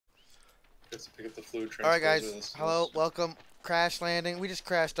Gets to pick up the fluid Alright transporter. guys, hello, welcome. Crash landing. We just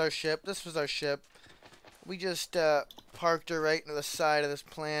crashed our ship. This was our ship. We just parked her right into the side of this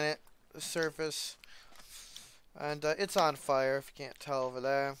planet, the surface. And it's on fire, if you can't tell over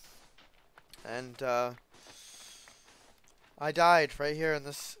there. And I died right here in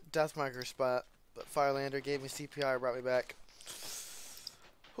this death marker spot. But Firelander gave me CPR, brought me back.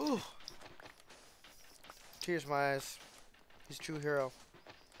 Whew. Tears in my eyes. He's a true hero.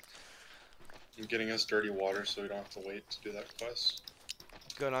 I'm getting us dirty water so we don't have to wait to do that quest.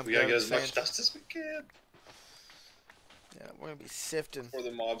 Good, I'm We gotta good. get as much dust as we can. Yeah, we're gonna be sifting. Before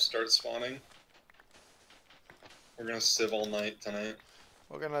the mobs start spawning. We're gonna civ all night tonight.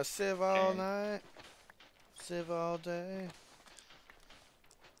 We're gonna civ all night. Civ all day.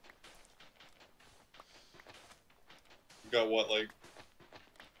 We got what, like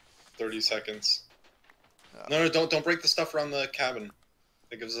 30 seconds. No, don't break the stuff around the cabin.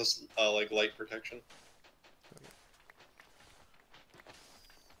 It gives us like light protection.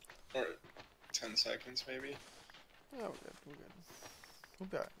 Or 10 seconds maybe. Yeah, we're good. We're good. We'll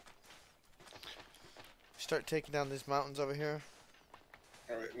be alright. Start taking down these mountains over here.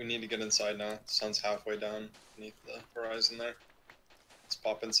 Alright, we need to get inside now. The sun's halfway down beneath the horizon there. Let's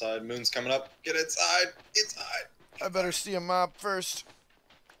pop inside. Moon's coming up. Get inside! Inside! I better see a mob first.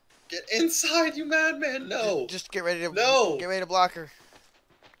 Get inside, you madman! No! Just get ready to get ready to block her.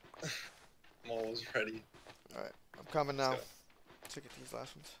 I'm almost ready. Alright, I'm coming now. Let's get these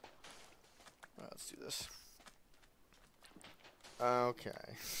last ones. Alright, let's do this. Okay.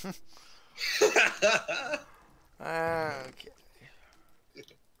 Okay.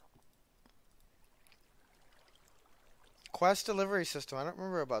 Quest delivery system. I don't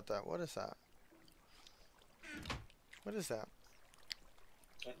remember about that. What is that? What is that?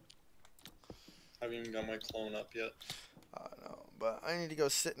 I haven't even got my clone up yet. No, but I need to go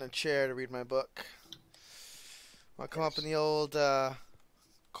sit in a chair to read my book. I'll come up in the old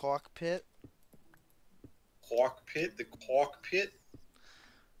cockpit. Cockpit? The cockpit?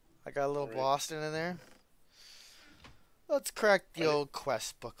 I got a little Boston in there. Let's crack the old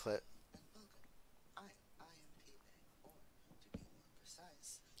quest booklet.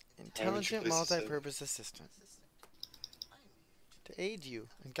 Intelligent multi-purpose assistant. To aid you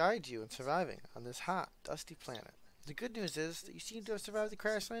and guide you in surviving on this hot, dusty planet. The good news is that you seem to have survived the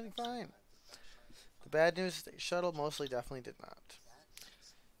crash landing fine. The bad news is that your shuttle definitely did not.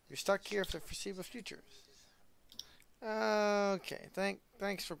 You're stuck here for the foreseeable future. Okay,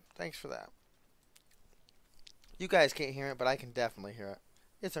 thanks for that. You guys can't hear it, but I can definitely hear it.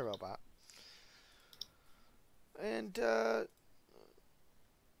 It's a robot. And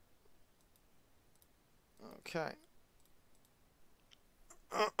okay.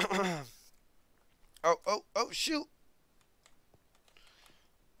 Oh, shoot!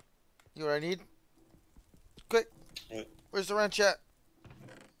 You know what I need? Quick! What? Where's the wrench at?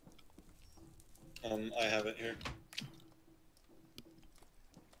 I have it here.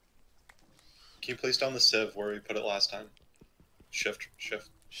 Can you place down the sieve where we put it last time? Shift.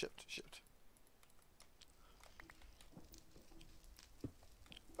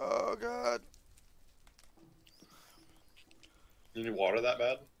 Oh, God. You need water that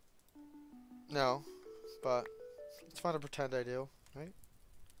bad? No, but it's fun to pretend I do, right?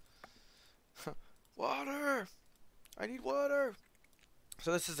 Water! I need water!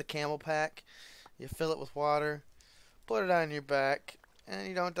 So this is a camel pack. You fill it with water, put it on your back, and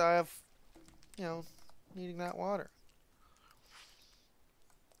you don't die of, needing that water.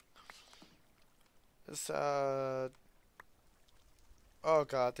 This, oh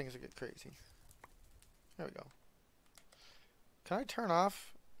God, things will get crazy. There we go. Can I turn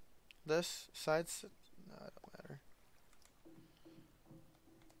off this side? No, it don't matter.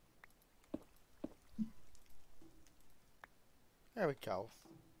 There we go.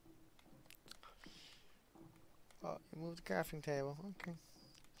 Oh, you moved the crafting table. Okay.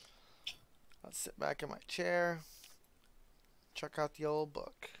 Let's sit back in my chair. Check out the old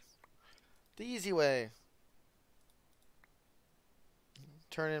book. The easy way.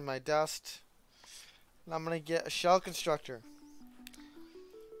 Turn in my dust. And I'm going to get a shell constructor.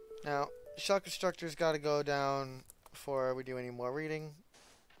 Now, shell constructor's got to go down before we do any more reading.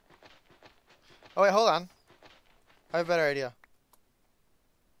 Oh, wait, hold on. I have a better idea.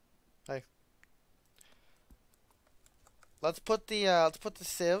 Hey. Let's put the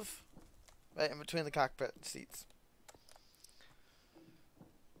sieve right in between the cockpit seats.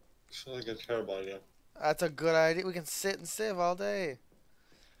 Sounds like a terrible idea. That's a good idea. We can sit and sieve all day.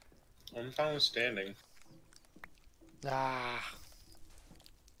 I'm fine with standing. Ah.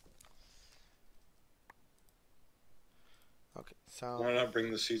 Okay, so why not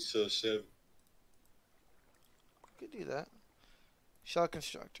bring the seats to the sieve? could do that. Shell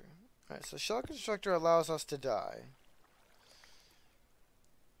constructor. Alright, so shell constructor allows us to die.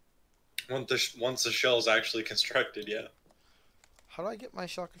 Once the shell is actually constructed, yeah. How do I get my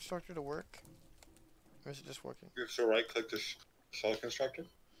shell constructor to work? Or is it just working? You have to right click the shell constructor.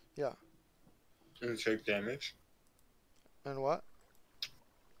 Yeah. And take damage. And what?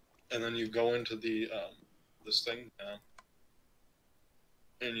 And then you go into the this thing now.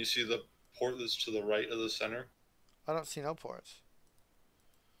 And you see the port that's to the right of the center. I don't see no ports.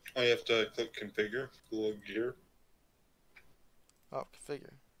 Oh, you have to click configure, the little gear. Oh,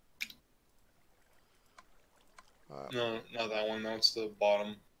 configure. No, not that one. That's the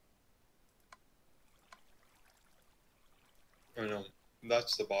bottom. Oh no,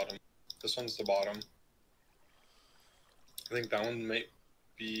 that's the bottom. This one's the bottom. I think that one might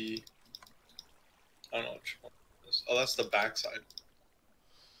be. I don't know which one it is. Oh, that's the back side.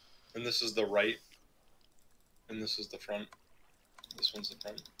 And this is the right. And this is the front. This one's the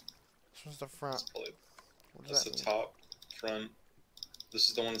front. This one's the front. What does That's that the mean? top, front. This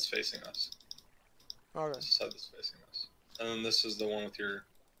is the one that's facing us. Okay. This is the side that's facing us. And then this is the one with your.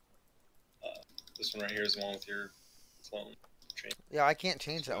 This one right here is the one with your clone chain. Yeah, I can't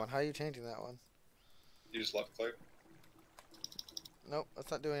change that one. How are you changing that one? You just left click. Nope,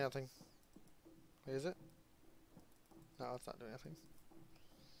 that's not doing anything. Is it? No, it's not doing anything.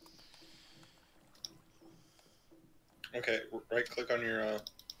 Okay, right click on your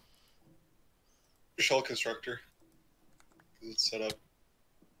shell constructor. It's set up.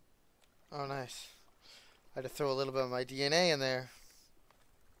 Oh, nice. I had to throw a little bit of my DNA in there.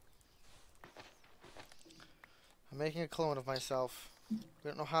 I'm making a clone of myself. We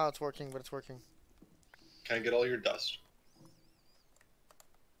don't know how it's working, but it's working. Can I get all your dust?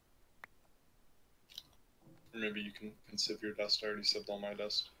 Or maybe you can sieve your dust. I already sieved all my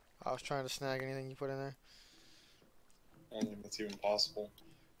dust. I was trying to snag anything you put in there. I don't think that's even possible.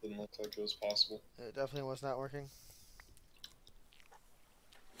 Didn't look like it was possible. It definitely was not working.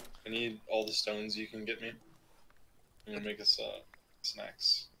 I need all the stones you can get me. I'm gonna make us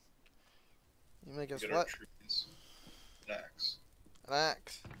snacks. You make us Get our what? trees. Snacks. An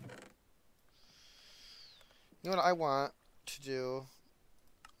axe. You know what I want to do?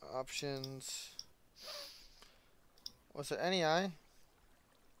 Options. Was it NEI?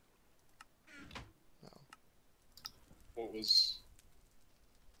 No. What was?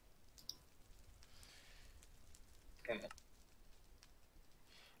 I don't know.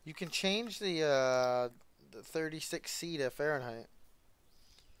 You can change the 36C to Fahrenheit.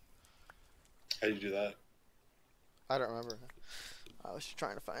 How do you do that? I don't remember. I was just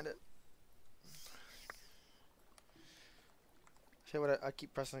trying to find it. See what I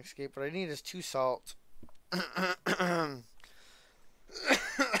keep pressing escape. What I need is 2 salt.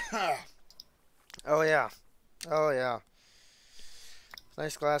 Oh yeah. Oh yeah.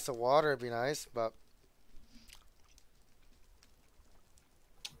 Nice glass of water would be nice, but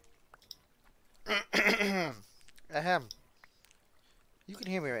ahem. You can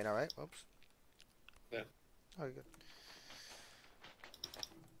hear me right now, right? Oops. Yeah. Oh, good.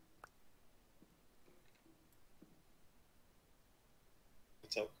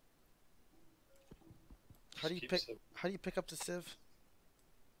 What's up? How do you pick up the sieve?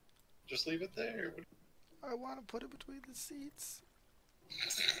 Just leave it there. I want to put it between the seats.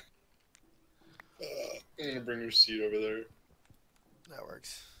 I'm gonna bring your seat over there. That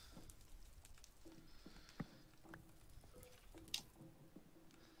works.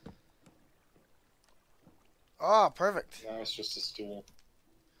 Oh, perfect. Now it's just a stool.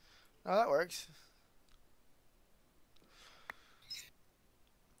 Oh, that works.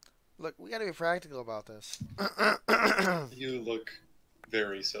 Look, we gotta be practical about this. You look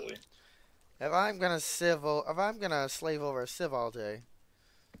very silly. If I'm gonna slave over a sieve all day,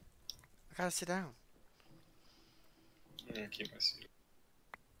 I gotta sit down. I'm gonna keep my seat.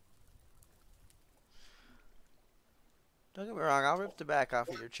 Don't get me wrong, I'll rip the back off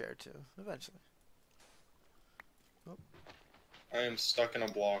of your chair too, eventually. Oh. I am stuck in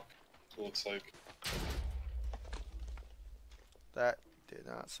a block. It looks like. That did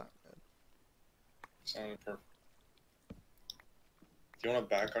not sound good. Sounded perfect. Do you want to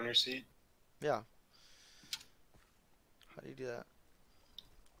back on your seat? Yeah. How do you do that?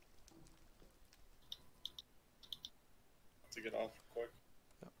 To get off quick.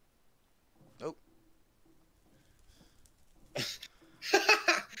 Yep. Nope.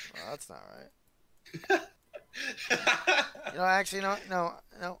 Well, that's not right. You know, actually, no.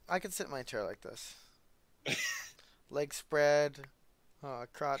 I can sit in my chair like this. Legs spread,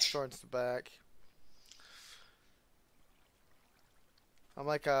 crotch towards the back. I'm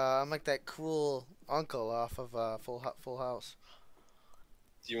like that cool uncle off of Full House.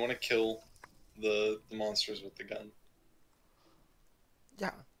 Do you want to kill the monsters with the gun?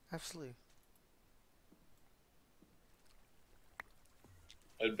 Yeah, absolutely.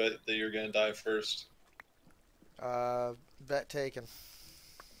 I'd bet that you're gonna die first. Bet taken.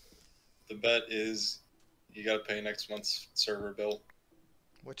 The bet is you gotta pay next month's server bill.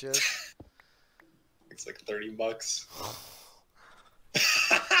 Which is It's like $30.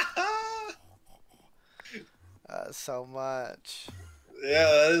 so much. Yeah,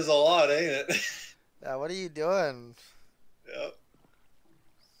 that is a lot, ain't it? Yeah, what are you doing? Yep.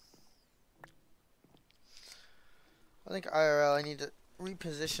 I think IRL, I need to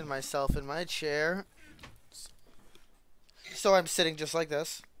reposition myself in my chair. So I'm sitting just like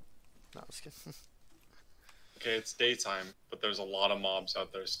this. No, I'm just kidding. Okay, it's daytime, but there's a lot of mobs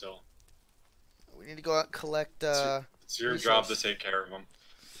out there still. We need to go out and collect, It's your job to take care of them.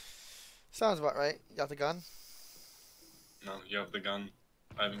 Sounds about right. You got the gun? No, you have the gun.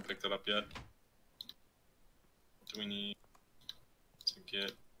 I haven't picked it up yet. Do we need to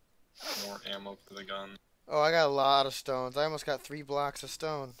get more ammo for the gun? Oh, I got a lot of stones. I almost got 3 blocks of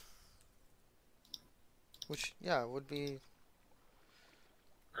stone. Which, yeah, would be...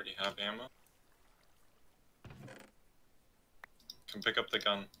 Already have ammo? Come pick up the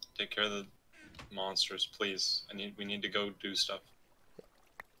gun. Take care of the monsters, please. We need to go do stuff.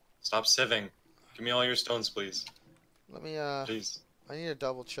 Stop sieving. Give me all your stones, please. Let me, Please. I need a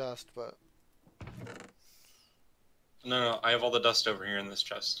double chest, but... No, I have all the dust over here in this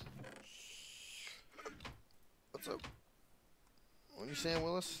chest. What's up? What are you saying,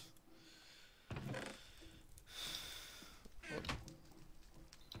 Willis?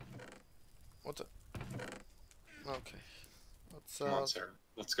 What's up? Okay. Come on, Sarah.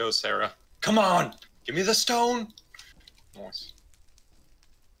 Let's go, Sarah. Come on! Give me the stone! Nice.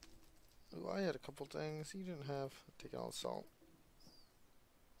 Ooh, I had a couple things you didn't have. Take all the salt.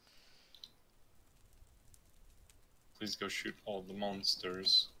 Please go shoot all the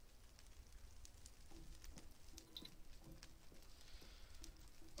monsters.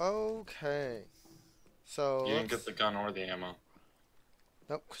 Okay. So You didn't get the gun or the ammo.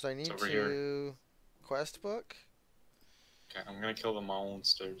 Nope, because I need to here. quest book. Okay, I'm gonna kill the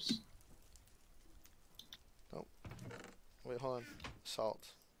monsters. Nope. Wait, hold on.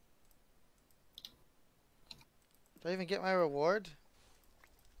 Salt. Did I even get my reward?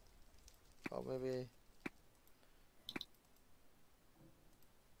 Oh, maybe.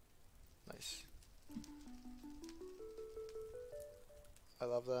 Nice. I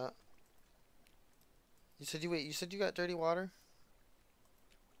love that. You said you got dirty water?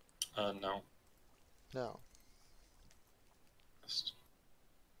 No. No.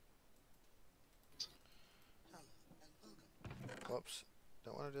 Whoops.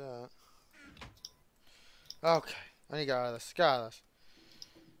 Don't want to do that. Okay. I need to get out of this. Get out of this.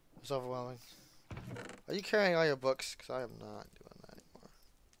 It's overwhelming. Are you carrying all your books? Because I am not doing that anymore.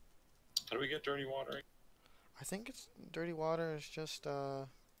 How do we get dirty water? I think it's dirty water is just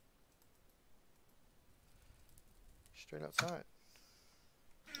straight outside.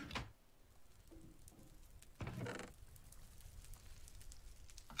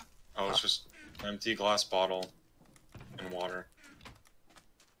 Oh, it's just an empty glass bottle and water.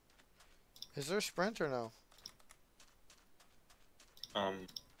 Is there a sprint or no?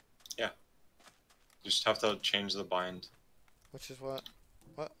 Yeah. You just have to change the bind. Which is what?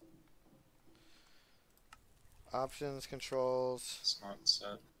 What? Options, controls. It's not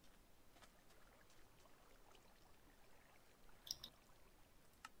set.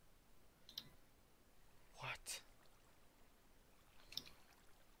 What?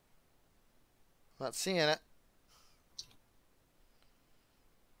 Not seeing it.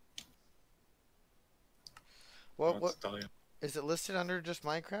 What is it listed under just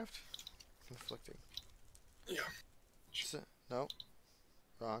Minecraft? Conflicting. Yeah. No.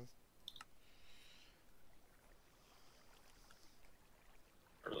 Wrong.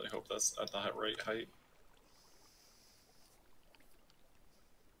 I really hope that's at the right height.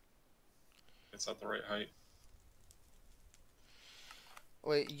 It's at the right height.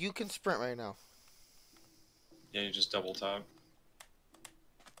 Wait, you can sprint right now. Yeah, you just double tap.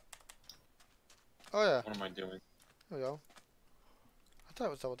 Oh yeah. What am I doing? There we go. I thought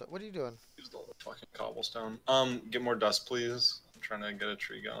it was double tap. What are you doing? Use all the fucking cobblestone. Get more dust, please. I'm trying to get a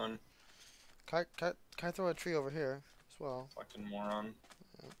tree going. Can I throw a tree over here as well? Fucking moron.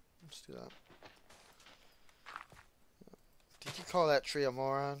 Yeah, let's do that. Did you call that tree a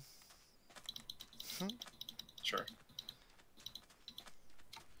moron? Sure.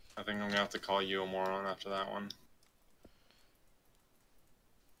 I think I'm gonna have to call you a moron after that one.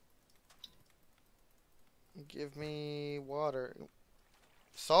 Give me water.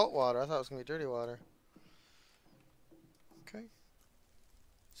 Salt water. I thought it was gonna be dirty water. Okay.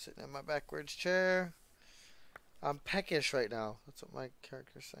 Sitting in my backwards chair. I'm peckish right now. That's what my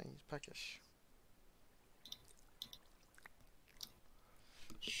character's saying. He's peckish.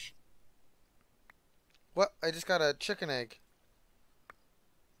 What? I just got a chicken egg.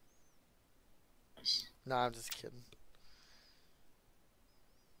 Nice. Nah, I'm just kidding.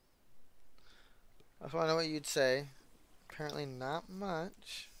 I just want to know what you'd say. Apparently not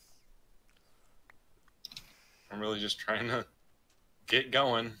much. I'm really just trying to get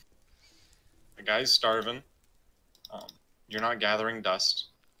going. The guy's starving. Um, you're not gathering dust.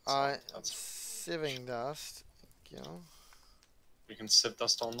 So I'm that's sieving dust. You know. we can sieve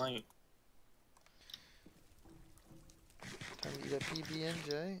dust all night. Time to eat a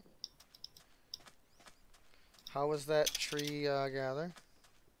PB&J. How was that tree gather?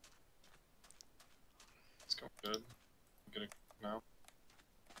 It's going good. Get it now.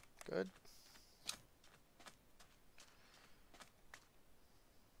 Good.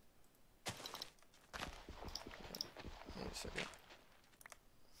 Wait a second.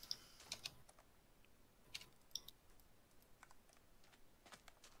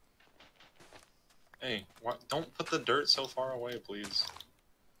 Hey, what? Don't put the dirt so far away, please.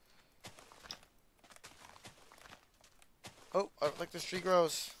 Oh, I don't think this tree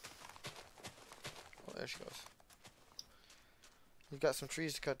grows. Oh, there she goes. You've got some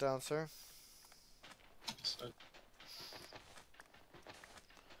trees to cut down, sir. So,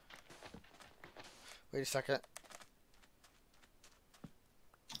 Wait a second.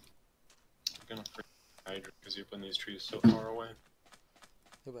 I'm gonna freak hydrate because you're putting these trees so far away.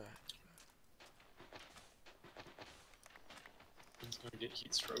 Goodbye. It's gonna get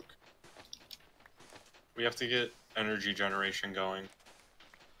heat stroke. We have to get energy generation going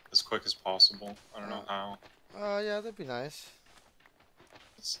as quick as possible. I don't know how. Yeah, that'd be nice.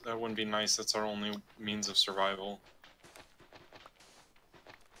 That wouldn't be nice. That's our only means of survival.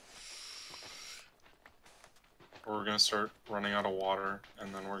 Or we're gonna start running out of water,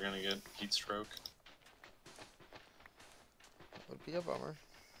 and then we're gonna get heat stroke. That would be a bummer.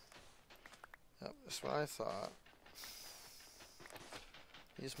 Yep, that's what I thought.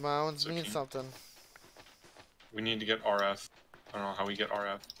 These mounds So mean something. We need to get RF. I don't know how we get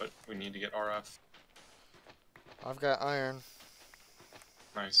RF, but we need to get RF. I've got iron.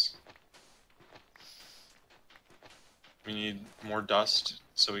 Nice. We need more dust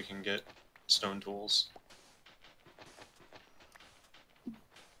so we can get stone tools.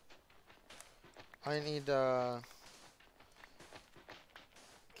 I need, Can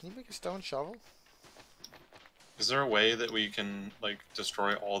you make a stone shovel? Is there a way that we can, like,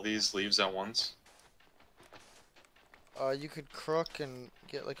 destroy all these leaves at once? You could crook and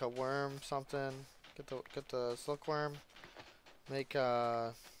get like a worm, something. Get the silkworm. Make, you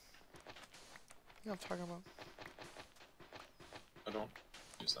know what I'm talking about? I don't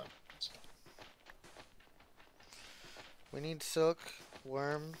use that. So. We need silk,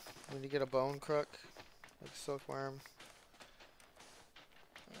 worm. We need to get a bone crook, like a silkworm.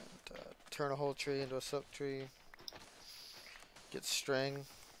 And, turn a whole tree into a silk tree. Get string.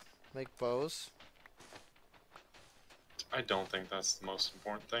 Make bows. I don't think that's the most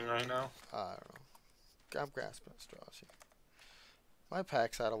important thing right now. I don't know. I'm grasping at straws here. My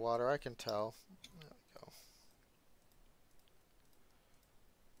pack's out of water, I can tell. There we go.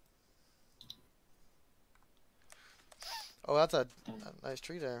 Oh, that's a nice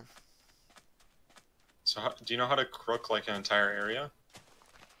tree there. So, do you know how to crook, like, an entire area?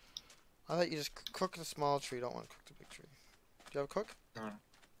 I thought you just cook the small tree, don't want to cook the big tree. Do you have a cook? No.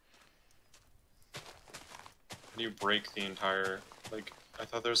 How do you break the entire, like, I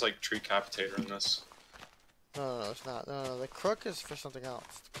thought there's, like, tree capitator in this. No, it's not. No, the crook is for something else.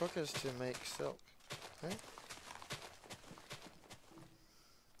 The crook is to make silk. Right?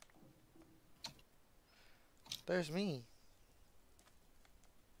 There's me.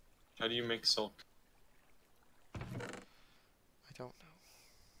 How do you make silk? I don't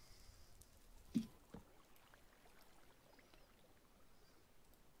know.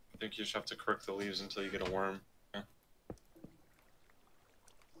 I think you just have to crook the leaves until you get a worm. Yeah.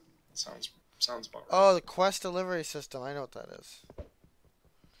 Sounds about right. Oh, the quest delivery system. I know what that is.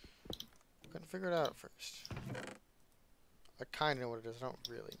 Couldn't figure it out at first. I kind of know what it is. I don't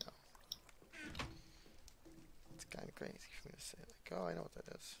really know. It's kind of crazy for me to say. Like, oh, I know what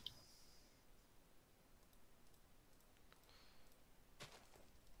that is.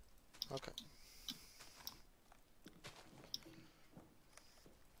 Okay.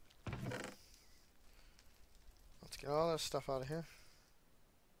 Let's get all this stuff out of here.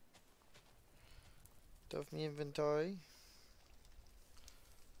 of me inventory.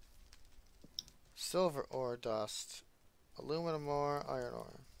 Silver ore dust. Aluminum ore, iron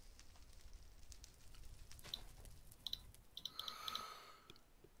ore.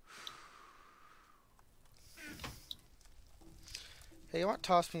 Hey, you want to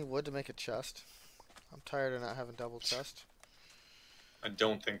toss me wood to make a chest? I'm tired of not having double chest. I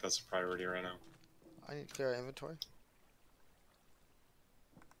don't think that's a priority right now. I need to clear our inventory.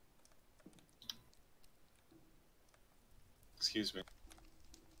 Excuse me.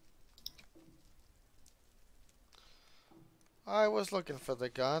 I was looking for the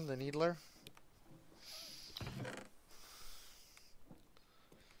gun, the needler.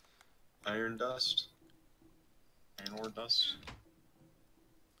 Iron dust. Iron ore dust.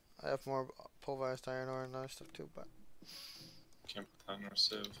 I have more pulverized iron ore and other stuff too, but Can't put that in our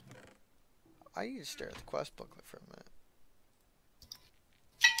sieve. I need to stare at the quest booklet for a minute.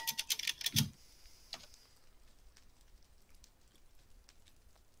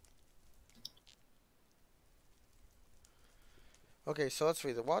 Okay, so let's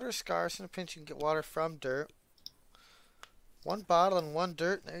read. The water is scarce. In a pinch, you can get water from dirt. 1 bottle and 1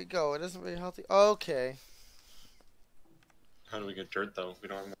 dirt. There you go. It isn't very healthy. Okay. How do we get dirt though? We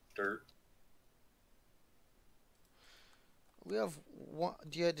don't have enough dirt. We have one.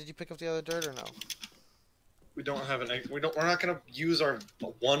 Did you pick up the other dirt or no? We don't have an. We're not gonna use our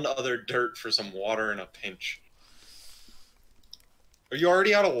one other dirt for some water in a pinch. Are you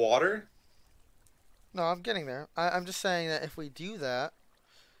already out of water? No, I'm getting there. I'm just saying that if we do that,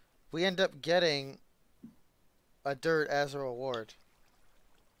 we end up getting a dirt as a reward.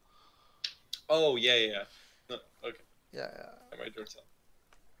 Oh yeah. No, okay. Yeah. My dirt's up.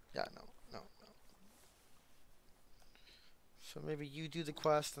 Yeah. No. So maybe you do the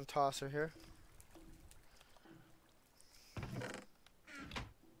quest and toss her here.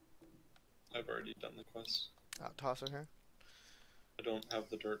 I've already done the quest. I'll toss her here. I don't have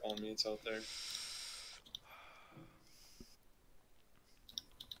the dirt on me. It's out there.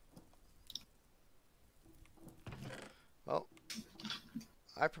 Well,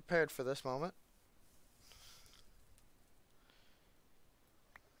 I prepared for this moment.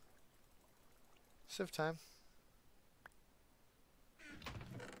 Sieve time.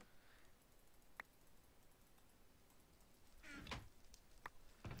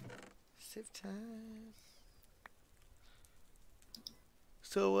 Sieve time.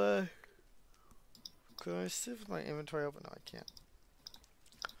 So, can I sieve my inventory open? No, I can't.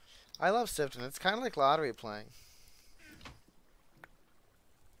 I love sifting. It's kind of like lottery playing.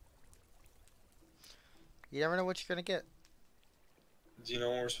 You never know what you're gonna get. Do you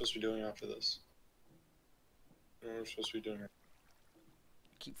know what we're supposed to be doing after this? You know what we're supposed to be doing?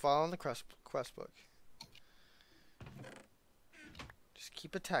 Keep following the quest book. Just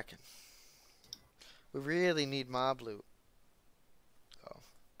keep attacking. We really need mob loot. Oh.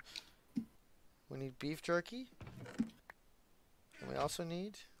 We need beef jerky. And we also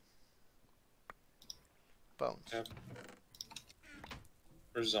need bones. Yeah.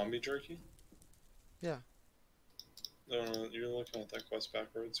 Or zombie jerky? Yeah. No, you're looking at that quest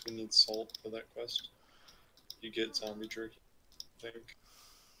backwards. We need salt for that quest. You get zombie jerky, I think.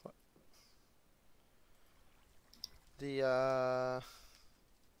 What? The,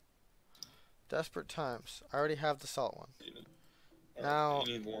 Desperate Times. I already have the salt one. Now...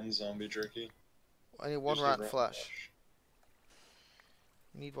 You need 1 zombie jerky. I need 1 rotten flesh.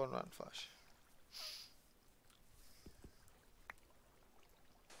 You need 1 rotten flesh.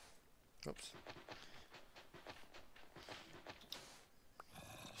 Oops.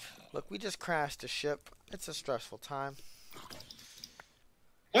 Look, we just crashed a ship. It's a stressful time.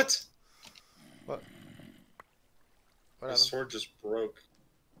 What? What? What The happened? sword just broke.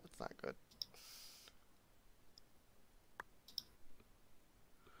 That's not good.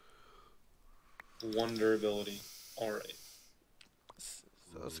 One durability. Alright.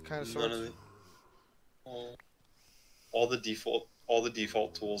 Those kind of None swords. of the, all the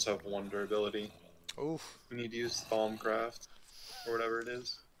default tools have 1 durability. Oof. We need to use Thaumcraft or whatever it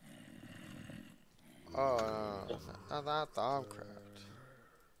is. Oh, no, not that Thaumcraft.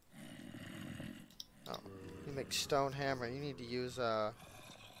 Oh, you make stone hammer. You need to use that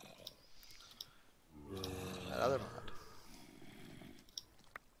other mod.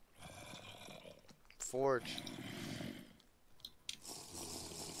 Forge.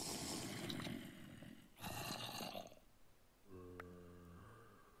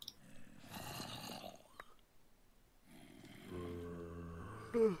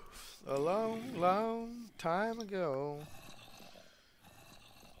 A long, long time ago,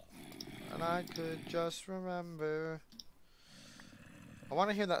 and I could just remember. I want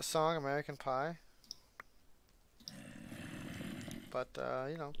to hear that song, American Pie. But,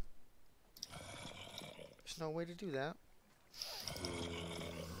 you know, there's no way to do that.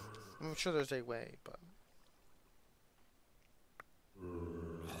 I'm sure there's a way, but...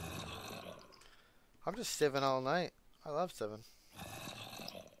 I'm just sieving all night. I love sieving.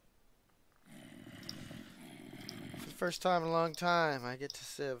 For the first time in a long time, I get to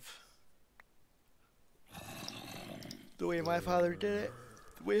sieve. The way my father did it.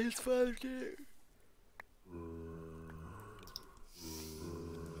 The way his father did it.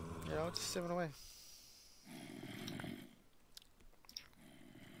 You know, just sieving away.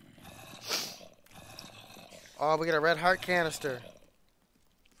 Oh, we got a red heart canister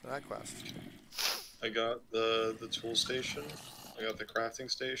for that quest. I got the tool station. I got the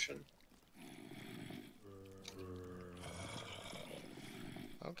crafting station.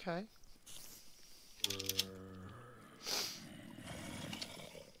 Okay.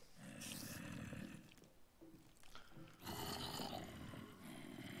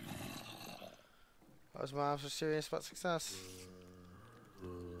 Those mobs are serious about success.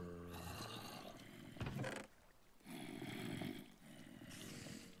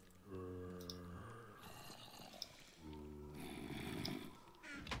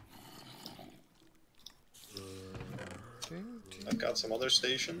 I've got some other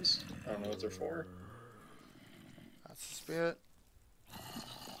stations. I don't know what they're for. That's the spirit.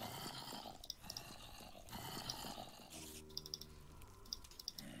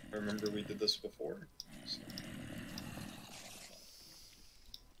 I remember we did this before. So.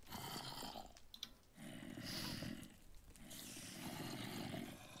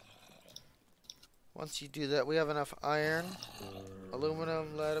 Once you do that, we have enough iron,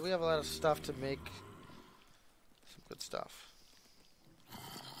 aluminum, lead. We have a lot of stuff to make some good stuff.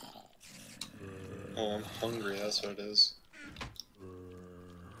 Oh, I'm hungry, that's what it is.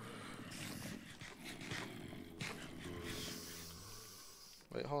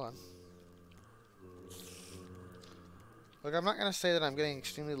 Wait, hold on. Look, I'm not going to say that I'm getting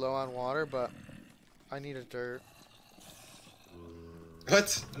extremely low on water, but I need a dirt.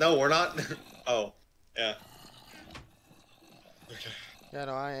 What? No, we're not. Oh, yeah. Okay. Yeah,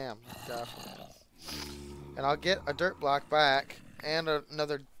 no, I am. Definitely am. And I'll get a dirt block back and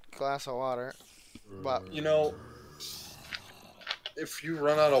another glass of water. But, you know, if you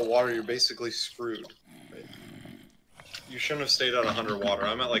run out of water, you're basically screwed. Right? You shouldn't have stayed at 100 water.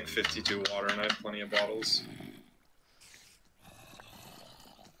 I'm at like 52 water and I have plenty of bottles.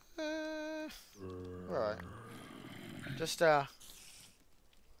 Alright. Just, What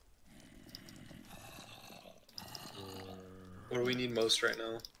do we need most right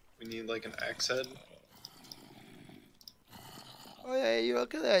now? We need like an axe head. Oh yeah, you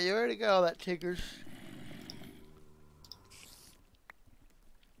look at that. You already got all that tinkers.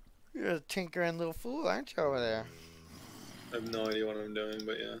 You're a tinkering little fool, aren't you, over there? I have no idea what I'm doing,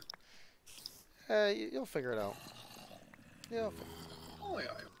 but yeah. You'll figure it out. You'll figure Oh yeah.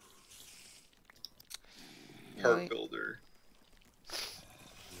 it Part out. builder.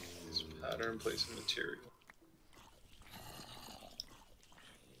 Pattern, placement, material.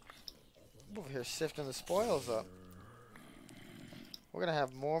 I'm over here sifting the spoils up. We're gonna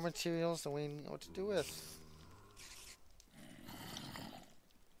have more materials than we know what to do with.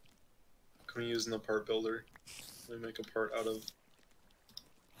 Can we use in the part builder? We make a part out of.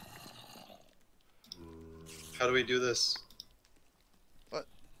 How do we do this? What?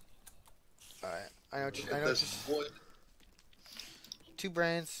 Alright, I know. Get I know. this wood. 2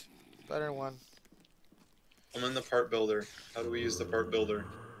 brains, better than 1. I'm in the part builder. How do we use the part builder?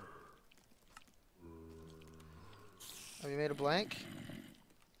 Have you made a blank?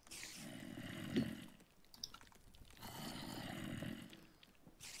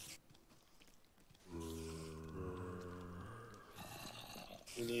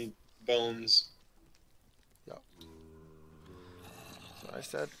 We need bones. Yep. That's what I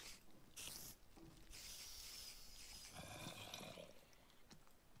said.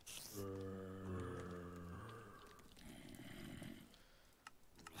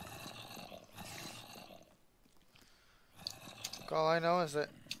 All I know is that,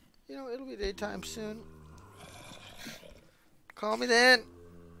 you know, it'll be daytime soon. Call me then.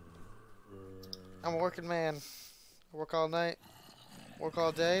 I'm a working man. I work all night, work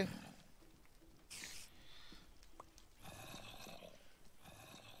all day.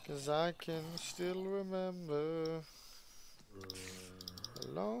 'Cause I can still remember a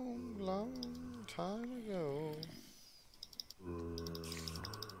long, long time ago.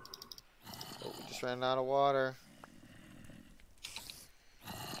 Oh, we just ran out of water.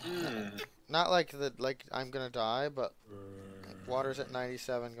 Not like I'm gonna die, but water's at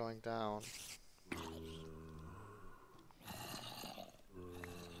 97 going down.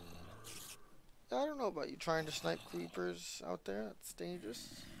 I don't know about you trying to snipe creepers out there. That's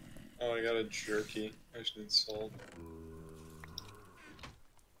dangerous. Oh, I got a jerky. I just need salt.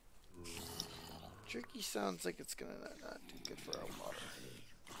 Jerky sounds like it's gonna not do good for our water.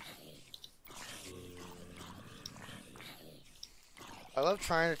 I love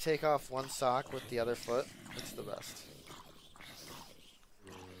trying to take off one sock with the other foot. It's the best.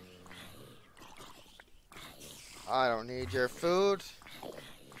 I don't need your food.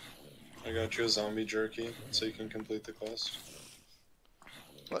 I got you a zombie jerky, so you can complete the quest.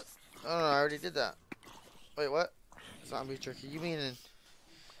 What? Oh no, I already did that. Wait, what? Zombie jerky. You mean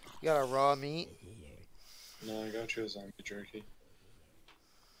you got a raw meat? No, I got you a zombie jerky.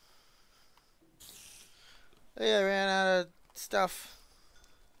 Hey, I ran out of stuff.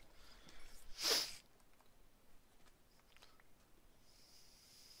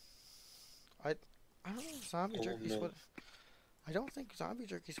 I don't know if zombie jerky's what... I don't think zombie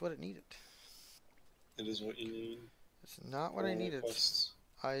jerky's what it needed. It is what you need. It's not what I needed. Quests.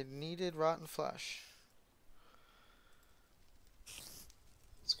 I needed rotten flesh.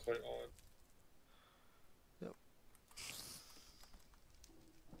 It's quite odd. Yep.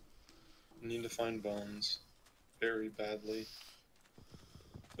 I need to find bones. Very badly.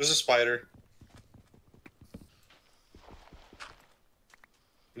 There's a spider.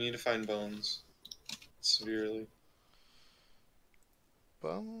 We need to find bones. Severely.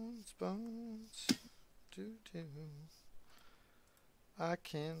 Bones, bones, do. I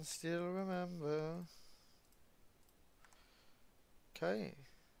can still remember. Okay.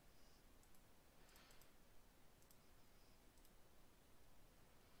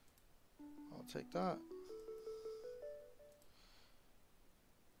 I'll take that.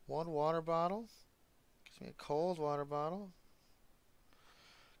 One water bottle. Gives me a cold water bottle.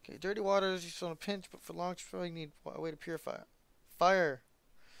 Okay, dirty water is used on a pinch, but for long spray you need a way to purify it. Fire.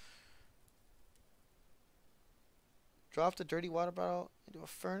 Drop the dirty water bottle into a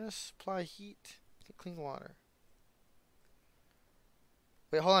furnace. Apply heat. Get clean water.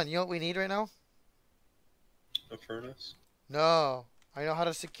 Wait, hold on. You know what we need right now? A furnace? No. I know how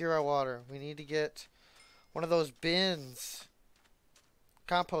to secure our water. We need to get one of those bins.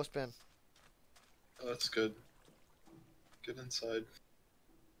 Compost bin. Oh, that's good. Get inside.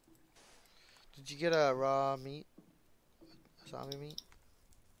 Did you get a raw meat? Zombie meat?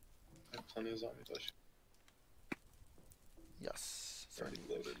 I have plenty of zombie flesh. Yes. It's already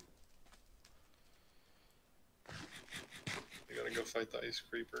loaded. I gotta go fight the ice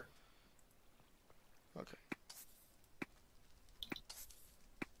creeper. Okay.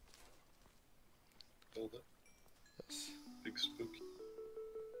 Build it. Yes. Big spooky.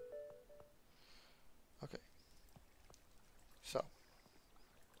 Okay. So.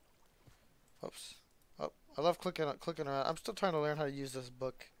 Oops. Oh, I love clicking around. I'm still trying to learn how to use this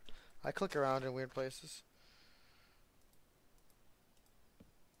book. I click around in weird places.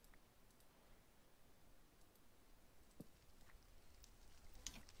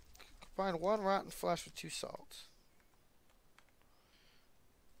 Combine 1 rotten flesh with 2 salt.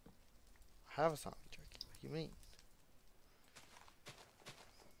 I have a zombie jerky. What do you mean?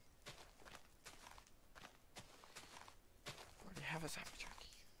 I already have a zombie jerky.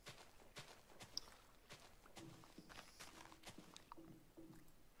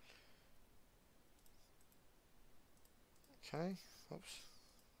 Okay. Oops.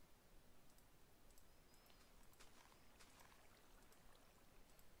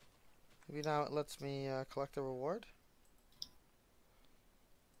 Maybe now it lets me collect a reward.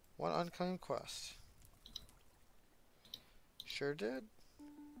 1 unclaimed quest. Sure did.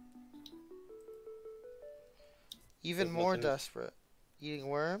 Even There's more nothing. desperate. Eating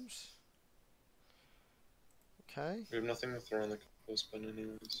worms. Okay. We have nothing to throw in the compost bin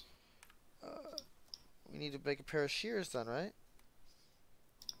anyways. We need to make a pair of shears then, right?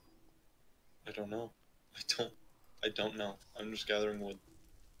 I don't know. I don't know. I'm just gathering wood.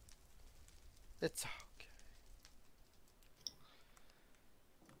 It's okay.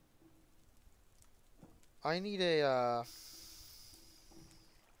 I need a,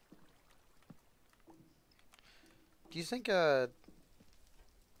 do you think, what's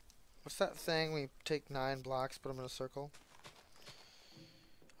that thing? We take 9 blocks, put them in a circle?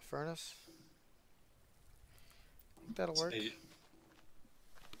 A furnace? Think that'll work? 8.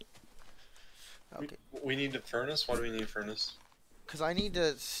 Okay. We need a furnace? Why do we need a furnace? Because I need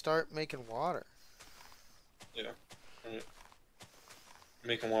to start making water. Yeah. Alright.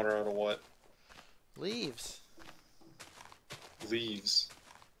 Making water out of what? Leaves. Leaves.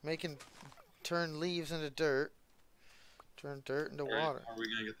 Turn leaves into dirt. Turn dirt into water. How are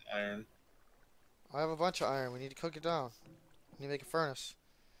we gonna get the iron? I have a bunch of iron. We need to cook it down. We need to make a furnace.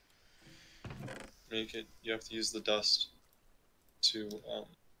 make it. You have to use the dust to.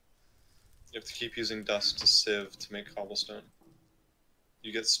 You have to keep using dust to sieve to make cobblestone.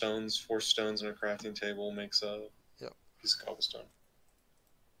 You get stones, 4 stones, and a crafting table makes a Yep. piece of cobblestone.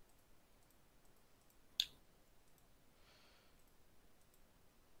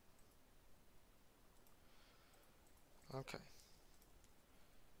 Okay.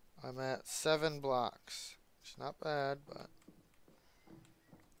 I'm at 7 blocks. It's not bad, but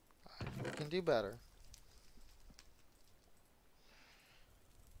we can do better.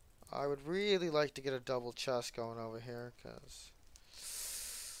 I would really like to get a double chest going over here, because...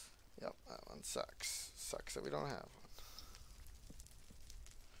 Yep, that one sucks. Sucks that we don't have one.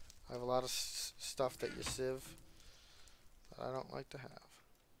 I have a lot of stuff that you sieve that I don't like to have.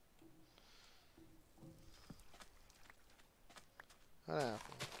 An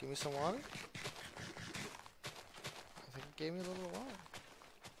apple. Give me some water? I think it gave me a little water.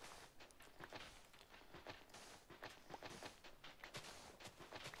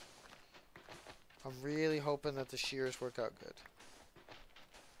 I'm really hoping that the shears work out good.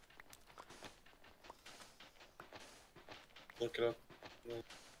 Look it up. Nope.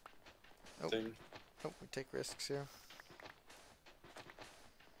 Thing. Nope, we take risks here.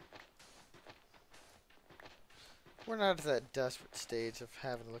 We're not at that desperate stage of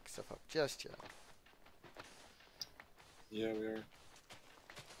having to look stuff up just yet. Yeah, we are.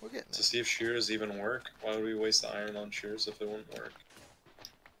 We're getting To there. see if shears even work. Why would we waste the iron on shears if it wouldn't work?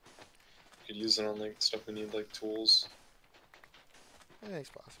 We could use it on like stuff we need, like tools. Anything's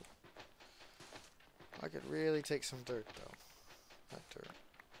possible. I could really take some dirt though. Not dirt.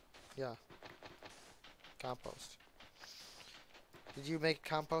 Yeah. Compost. Did you make a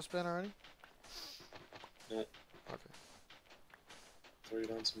compost bin already? Nope. Okay. Throw you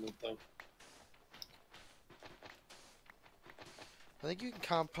down some wood though. I think you can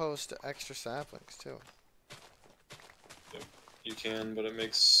compost extra saplings too. Yep. You can, but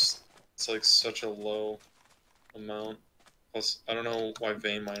it's like such a low amount. Plus, I don't know why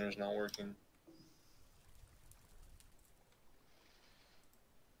vein miner's not working.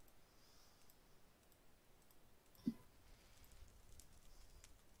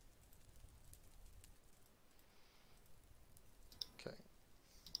 Okay.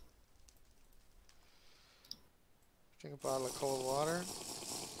 Drink a bottle of cold water.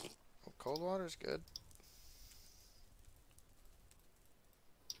 Oh, cold water is good.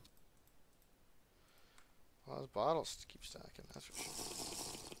 Well, those bottles keep stacking, that's for sure.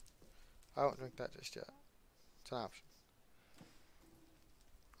 I won't drink that just yet. It's an option.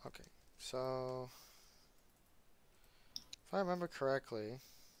 Okay, so... If I remember correctly...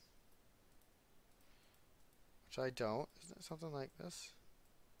 Which I don't. Isn't it something like this?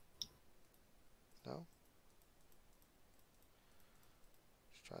 No?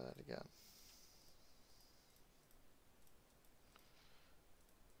 Let's try that again.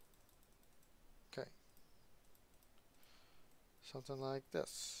 Okay. Something like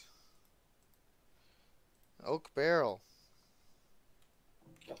this. An oak barrel.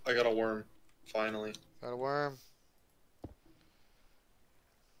 I got a worm, finally. Got a worm.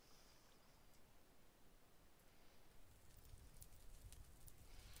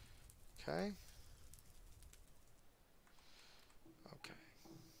 Okay. Okay.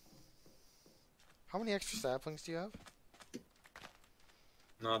 How many extra saplings do you have?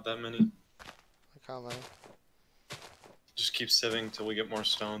 Not that many. Like how many? Just keep sieving till we get more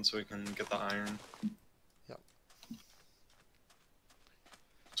stone so we can get the iron. Yep.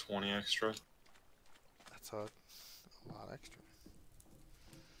 20 extra. That's a lot extra.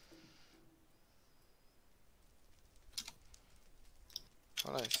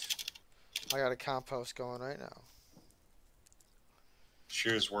 Oh, nice. I got a compost going right now.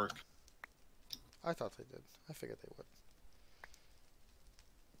 Shears work. I thought they did. I figured they would.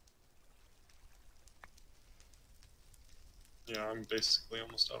 Yeah, I'm basically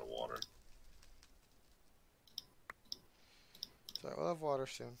almost out of water. So we'll have water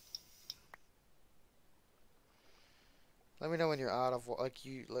soon. Let me know when you're out of let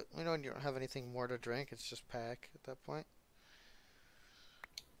me know when you don't have anything more to drink. It's just pack at that point.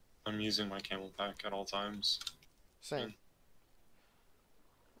 I'm using my camel pack at all times. Same.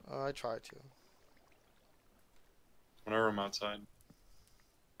 I try to. Whenever I'm outside.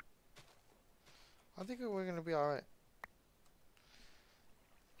 I think we're gonna be all right.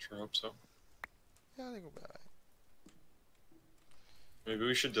 Sure hope so. Yeah, I think we'll be all right. Maybe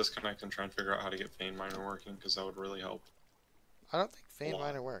we should disconnect and try and figure out how to get vein miner working, because that would really help. I don't think vein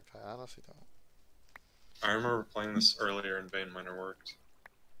miner worked. I honestly don't. I remember playing this earlier and vein miner worked.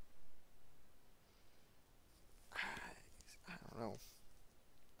 I don't know.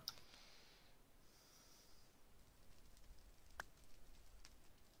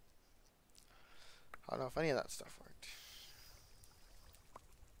 if any of that stuff worked.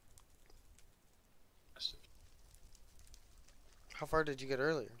 How far did you get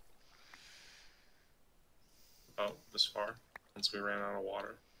earlier? About this far. Once we ran out of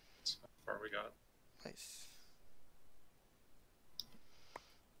water. That's how far we got. Nice.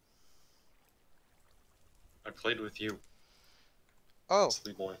 I played with you. Oh,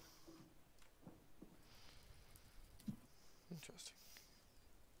 Silly boy. interesting.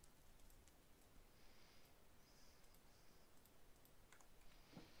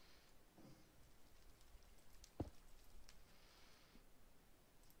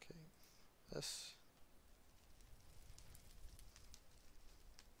 Okay, this.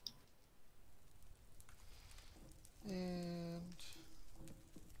 And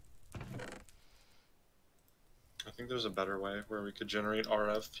I think there's a better way where we could generate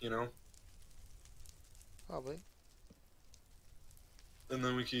RF, you know? probably. And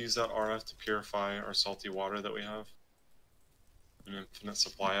then we could use that RF to purify our salty water that we have an infinite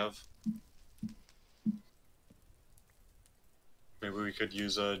supply of. Maybe we could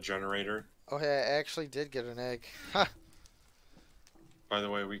use a generator. Oh, hey, I actually did get an egg. Ha! By the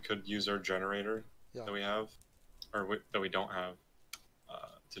way, we could use our generator Yeah. that we have, or that we don't have,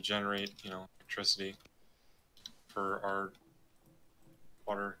 to generate, you know, electricity for our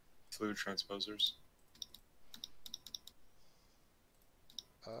water fluid transposers.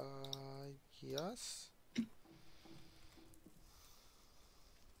 Yes.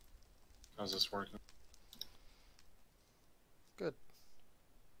 How's this working? Good.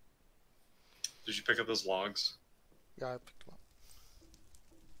 Did you pick up those logs? Yeah, I picked them up.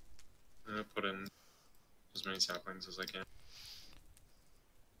 I'm gonna put in as many saplings as I can.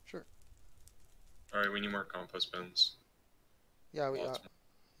 Sure. Alright, we need more compost bins. Yeah, Lots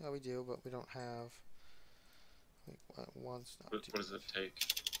we do, but we don't have. Like, one's not. What does it take?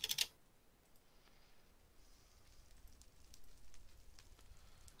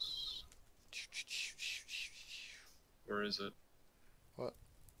 Where is it? What?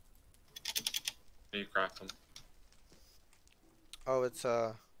 How do you craft them? Oh, it's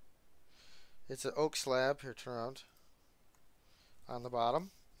an oak slab. Here, turn around. On the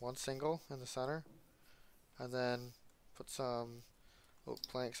bottom, one single in the center, and then put some oak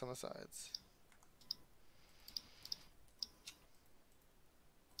planks on the sides.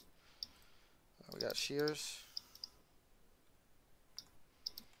 We got shears.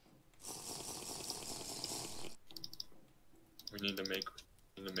 We need to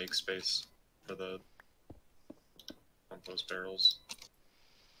make space for the compost barrels.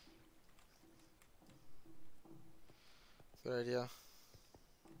 Good idea.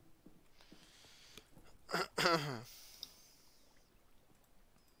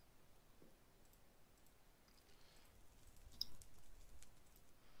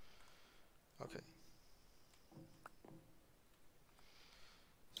 Okay.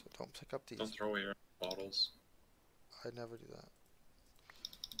 So don't pick up these. Don't throw away your bottles. I'd never do that.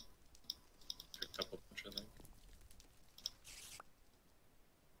 Picked up a bunch of them.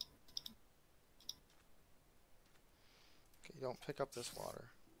 Okay, don't pick up this water.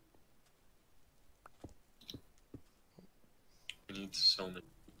 We need so many of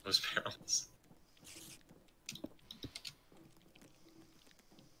those barrels.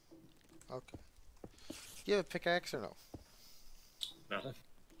 Okay. You have a pickaxe or no? No.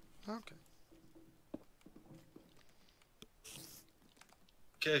 Okay.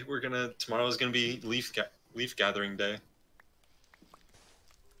 Okay, tomorrow's gonna be leaf gathering day.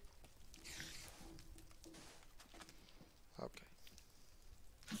 Okay.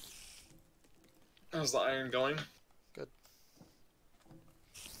 How's the iron going? Good.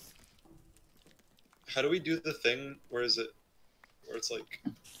 How do we do the thing? Where it's like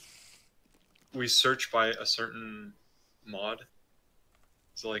we search by a certain mod?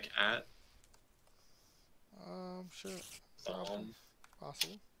 Is it like at? Sure.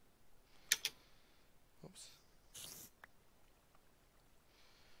 Possible. Oops.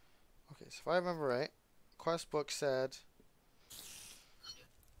 Okay, so if I remember right, quest book said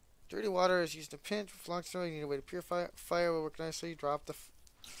dirty water is used to pinch, flux through. You need a way to purify it. Fire will work nicely. Drop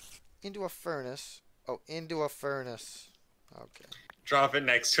into a furnace. Oh, into a furnace. Okay. Drop it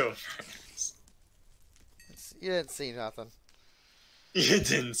next to a furnace. You didn't see nothing. You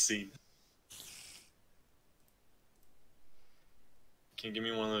didn't see. Can you give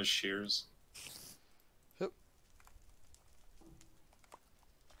me one of those shears? Yep.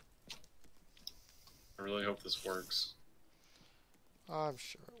 I really hope this works. I'm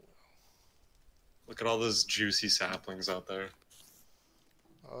sure it will. Look at all those juicy saplings out there.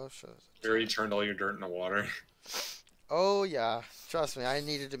 Oh, sure. You already turned all your dirt into water. Oh, yeah. Trust me, I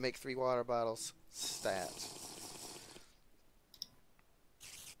needed to make 3 water bottles. Stat.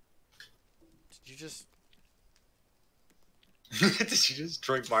 Did you just... Did you just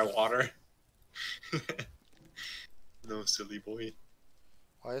drink my water? No, silly boy.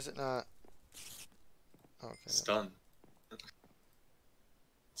 Why is it not... Okay. It's done.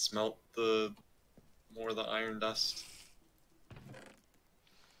 Smelt the more of the iron dust.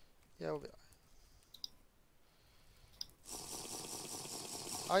 Yeah, we'll be...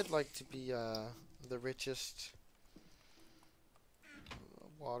 I'd like to be the richest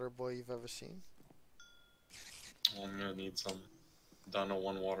water boy you've ever seen. Well, I'm gonna need some. Down to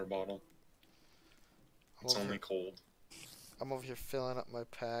 1 water bottle. It's only cold. I'm over here filling up my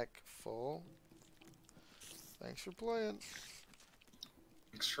pack full. Thanks for playing.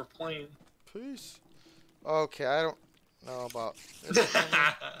 Thanks for playing. Peace. Okay, I don't know about this many.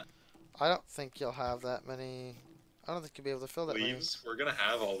 I don't think you'll have that many. I don't think you'll be able to fill that Leaves? We're gonna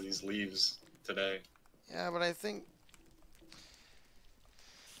have all these leaves today. many. Yeah, but I think...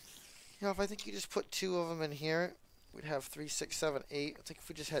 You know, if I think you just put 2 of them in here, we'd have 3, 6, 7, 8. I think if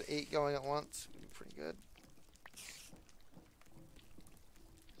we just had 8 going at once, we'd be pretty good.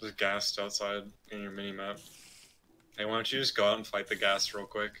 There's ghast outside in your mini map. Hey, why don't you just go out and fight the ghast real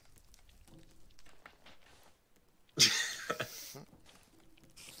quick?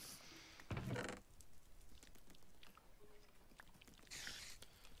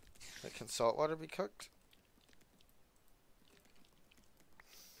 Can salt water be cooked?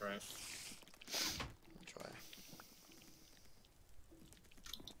 Right. Try.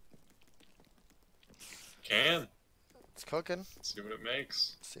 Can. It's cooking. See what it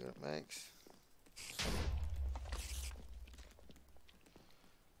makes. See what it makes.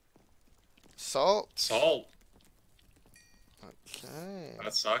 Salt. Salt. Okay.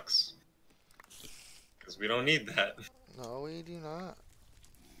 That sucks. Because we don't need that. No, we do not.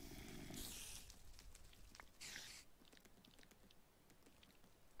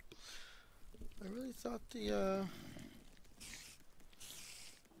 I really thought the,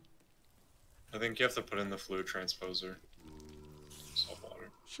 I think you have to put in the fluid transposer. Salt water.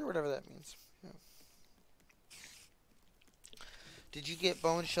 Sure, whatever that means. Yeah. Did you get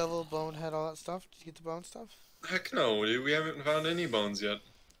bone shovel, bone head, all that stuff? Did you get the bone stuff? Heck no, dude. We haven't found any bones yet.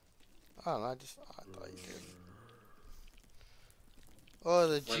 I don't know, I thought you did. Oh,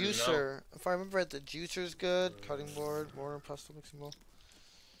 the When you know. juicer. If I remember right, the juicer's good. Cutting board, mortar, pestle, mixing bowl.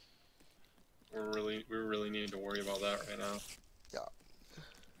 We really need to worry about that right now. Yeah.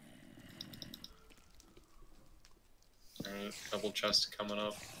 Alright, double chest coming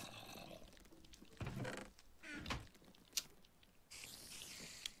up.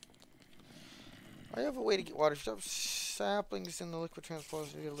 I have a way to get water. Stuff saplings in the liquid transporter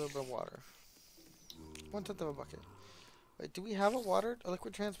to get a little bit of water. 1/10 of a bucket. Wait, do we have a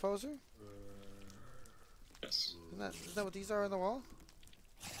liquid transposer? Yes. Isn't that what these are on the wall?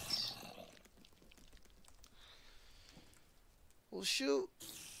 Well, shoot,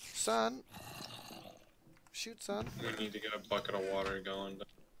 son. Shoot, son. We need to get a bucket of water going.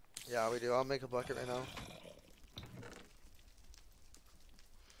 Yeah, we do. I'll make a bucket right now.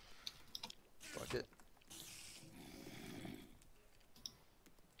 Bucket.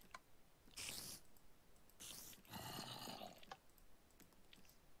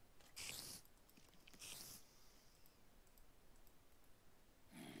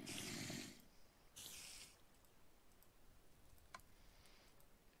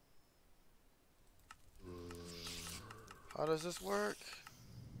 How does this work?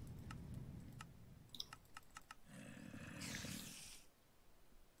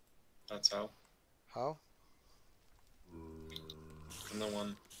 That's how. How? From the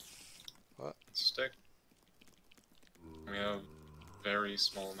one. What? Stick. We have a very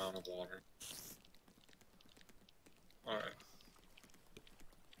small amount of water. Alright.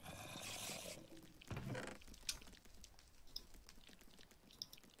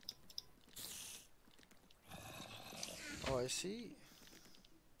 Oh, I see.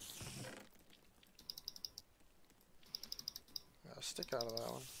 Got a stick out of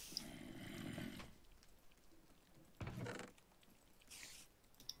that one.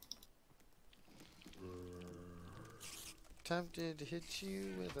 Tempted to hit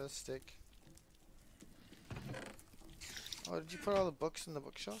you with a stick. Oh, did you put all the books in the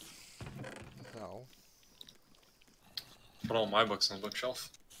bookshelf? No. Put all my books on the bookshelf.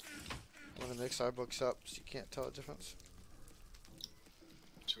 I'm gonna mix our books up so you can't tell the difference.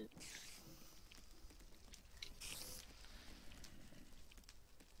 Two.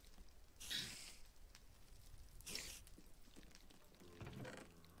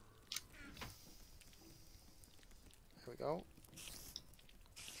 There we go.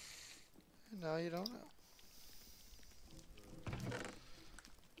 No, you don't know.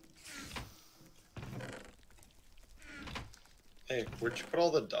 Hey, where'd you put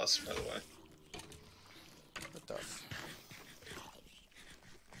all the dust, by the way? What does?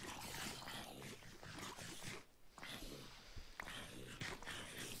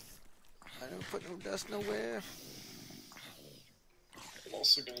 I don't put no dust nowhere. I'm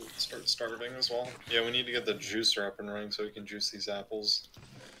also gonna start starving as well. Yeah, we need to get the juicer up and running so we can juice these apples.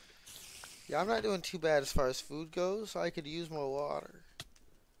 Yeah, I'm not doing too bad as far as food goes. I could use more water.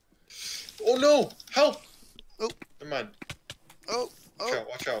 Oh no! Help! Oh. Never mind. Oh, Watch out,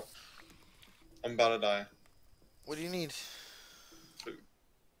 watch out. I'm about to die. What do you need? Food.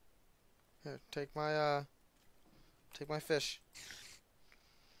 Here, take my fish.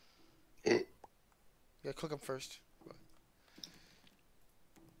 You gotta cook them first.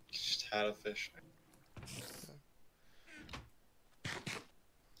 Just had a fish.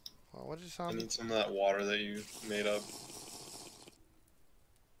 Oh, what did you I sound? need some of that water that you made up.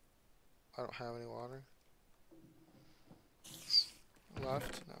 I don't have any water.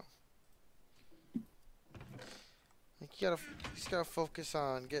 Left? No. I think you just gotta focus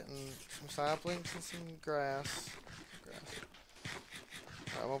on getting some saplings and some grass. Alright,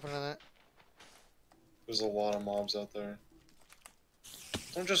 I'm opening it. There's a lot of mobs out there.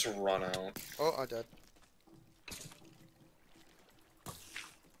 Don't just run out. Oh, I did.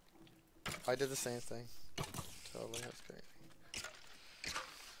 I did the same thing. Totally, that's crazy.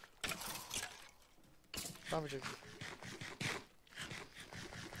 Zombie chicken.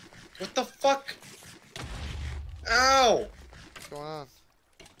 What the fuck? Ow! What's going on?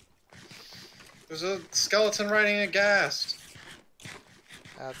 There's a skeleton riding a ghast.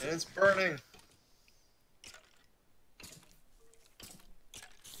 That's And it. it's burning.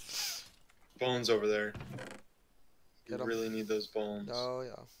 Bones over there. You Get 'em. really need those bones. Oh,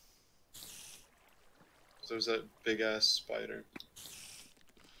 yeah. There's that big ass spider.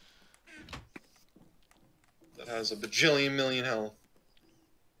 That has a bajillion million health.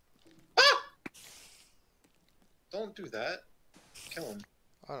 Ah! Don't do that. Kill him.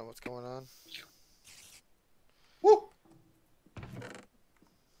 I don't know what's going on. Woo!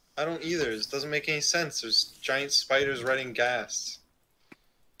 I don't either. It doesn't make any sense. There's giant spiders riding ghasts.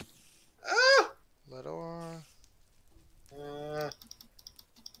 Ah! Little. Uh,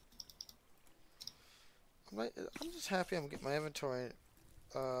 I'm just happy I'm getting my inventory,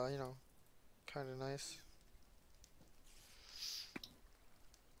 you know, kind of nice.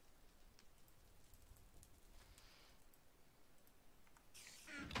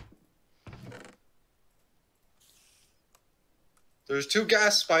 there's 2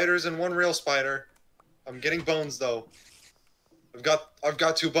 gas spiders and 1 real spider. I'm getting bones though. I've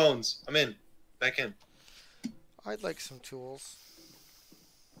got 2 bones. I'm in. Back in. I'd like some tools.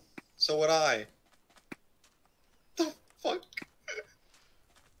 So would I. The fuck?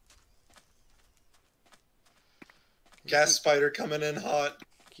 Gas spider coming in hot.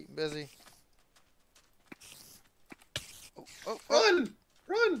 Keep busy. Oh, Run!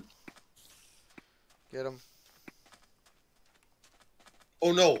 Run! Get him.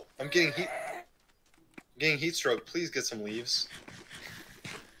 Oh no, I'm getting heat. I'm getting heat stroke. Please get some leaves.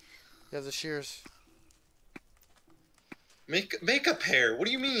 You have the shears. Make a pair. What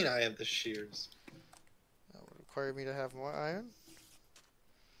do you mean I have the shears? That would require me to have more iron.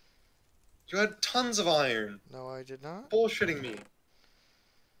 You had tons of iron. No, I did not. Bullshitting me.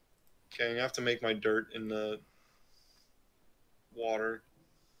 Okay, I'm gonna have to make my dirt in the water.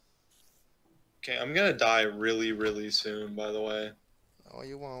 Okay, I'm gonna die really, really soon, by the way. Oh,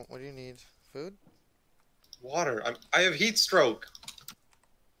 you won't. What do you need? Food? Water. I have heat stroke.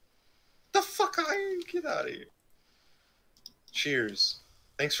 The fuck iron? Get out of here. Cheers.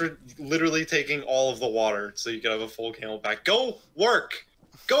 Thanks for literally taking all of the water so you could have a full camel pack. Go work!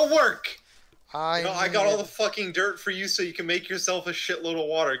 Go work! I got all the fucking dirt for you so you can make yourself a shitload of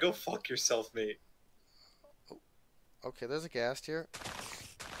water. Go fuck yourself, mate. Okay, there's a ghast here. I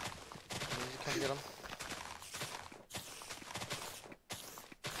need you to come get him.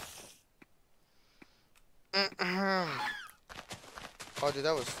 Oh, dude,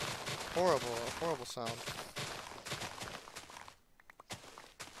 that was horrible. A horrible sound.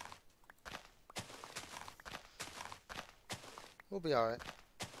 We'll be alright.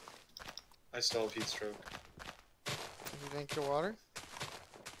 I still have heat stroke. You drink your water?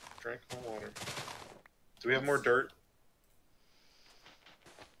 Drank my water. Do we have more dirt?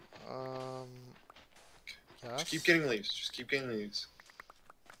 Yes. Just keep getting leaves. Just keep getting leaves.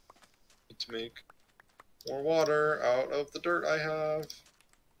 Need to make more water out of the dirt I have.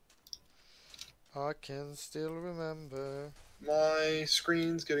 I can still remember My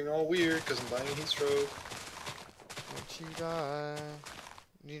screen's getting all weird because I'm dying a heat stroke. Don't you die.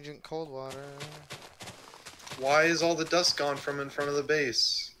 You drink cold water. Why is all the dust gone from in front of the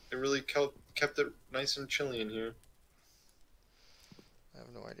base? It really kept it nice and chilly in here. I have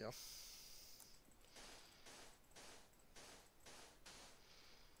no idea.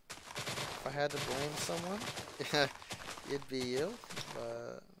 If I had to blame someone, it'd be you,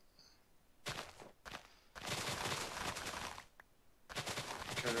 but...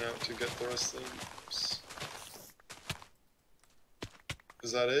 Coming out to get the rest of those.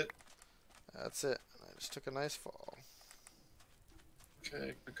 Is that it? That's it. I just took a nice fall.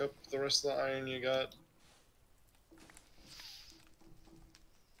 Okay, pick up the rest of the iron you got.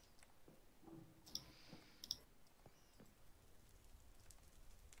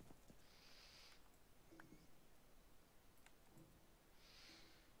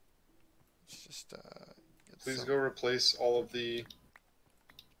 Let's just, get Please some... go replace all of the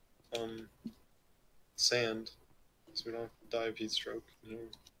sand so we don't have to die of heat stroke in here.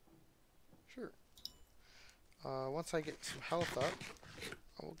 Sure. Once I get some health up,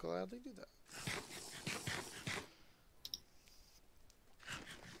 I will gladly do that.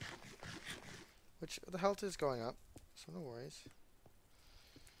 Which, the health is going up, so no worries.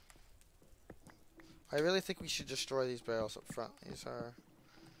 I really think we should destroy these barrels up front. These are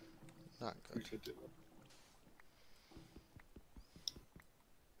not We good. could do that.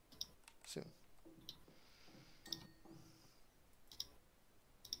 Soon.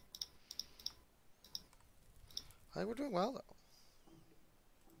 I think we're doing well, though.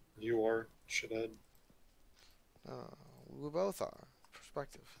 You are shithead. We both are.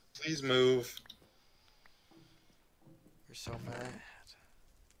 Perspective. Please move. You're so mad.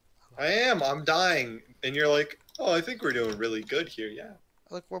 I am. I'm dying. And you're like, oh, I think we're doing really good here. Yeah.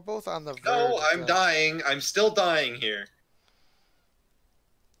 Look, we're both on the verge. No, of I'm death. dying. I'm still dying here.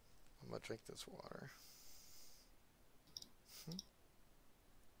 I'm gonna drink this water.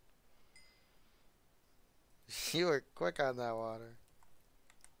 You were quick on that water.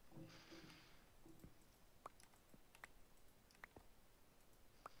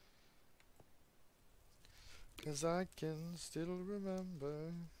 Cause I can still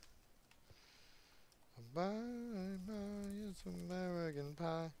remember my American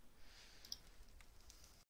pie.